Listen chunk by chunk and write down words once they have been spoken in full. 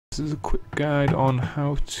This is a quick guide on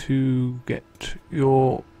how to get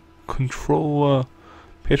your controller,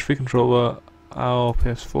 Ps3 controller, or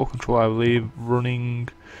Ps4 controller I believe, running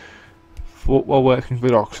while working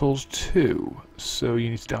with Dark Souls 2. So you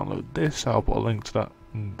need to download this. I'll put a link to that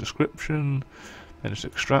in the description. Then just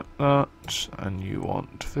extract that, and you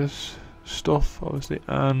want this stuff obviously,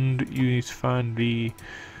 and you need to find the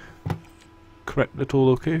correct little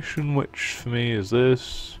location, which for me is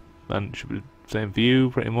this, and it should be the same for you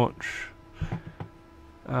pretty much.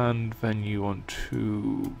 And then you want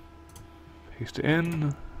to paste it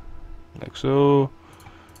in like so,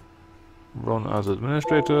 run as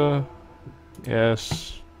administrator,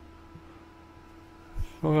 yes,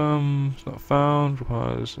 program is not found,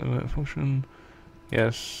 requires implement function,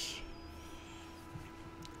 yes,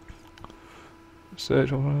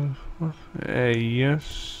 search,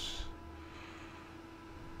 yes,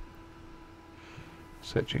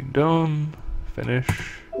 searching done, finish,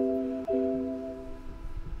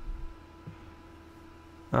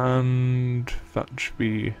 and that should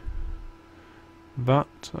be that,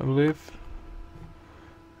 I believe.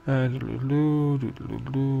 And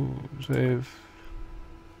save.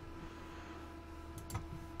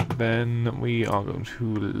 Then we are going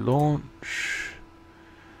to launch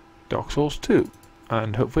Dark Souls 2,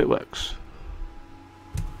 and hopefully it works.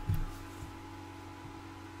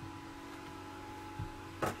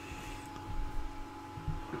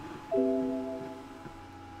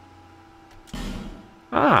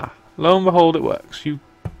 Ah, lo and behold, it works. You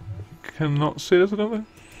cannot see this, I don't think.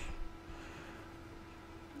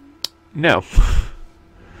 No.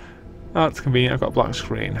 That's convenient. I've got a black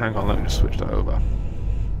screen. Hang on, let me just switch that over.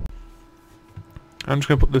 I'm just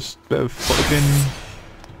going to put this bit of footage in.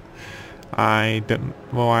 I don't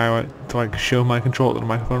know why I want to like show my control to the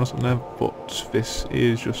microphone or something there, but this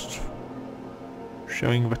is just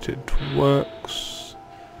showing that it works.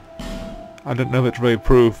 I don't know if it's really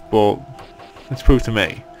proof, but it's proof to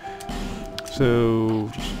me.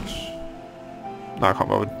 So, no, I can't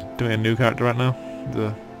bother doing a new character right now.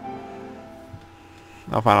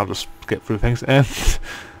 I'll find I'll just skip through things.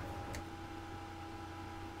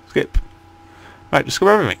 Skip. Right,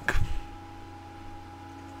 discover everything.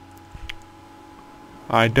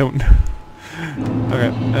 I don't know.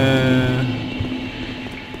 Okay.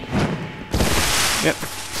 Yep.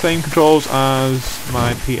 Same controls as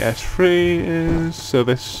my Ps3 is. So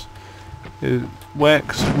this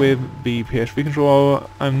works with the Ps3 controller.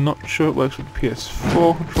 I'm not sure it works with the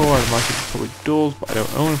Ps4 controller. I imagine it probably does, but I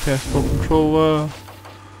don't own a Ps4 controller.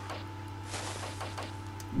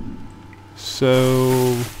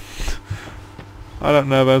 So I don't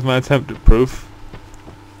know. There's my attempt at proof,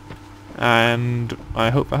 and I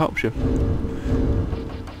hope that helps you.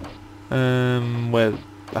 Well,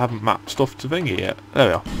 I haven't mapped stuff to thingy yet. There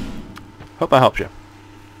we are. Hope that helps you.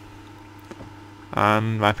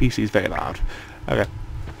 And my PC is very loud. Okay.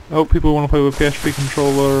 I hope people who want to play with Ps3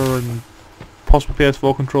 controller and possible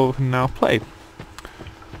Ps4 controller can now play.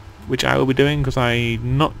 Which I will be doing because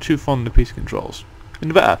I'm not too fond of PC controls. In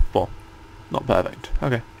the better, but not perfect.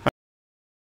 Okay.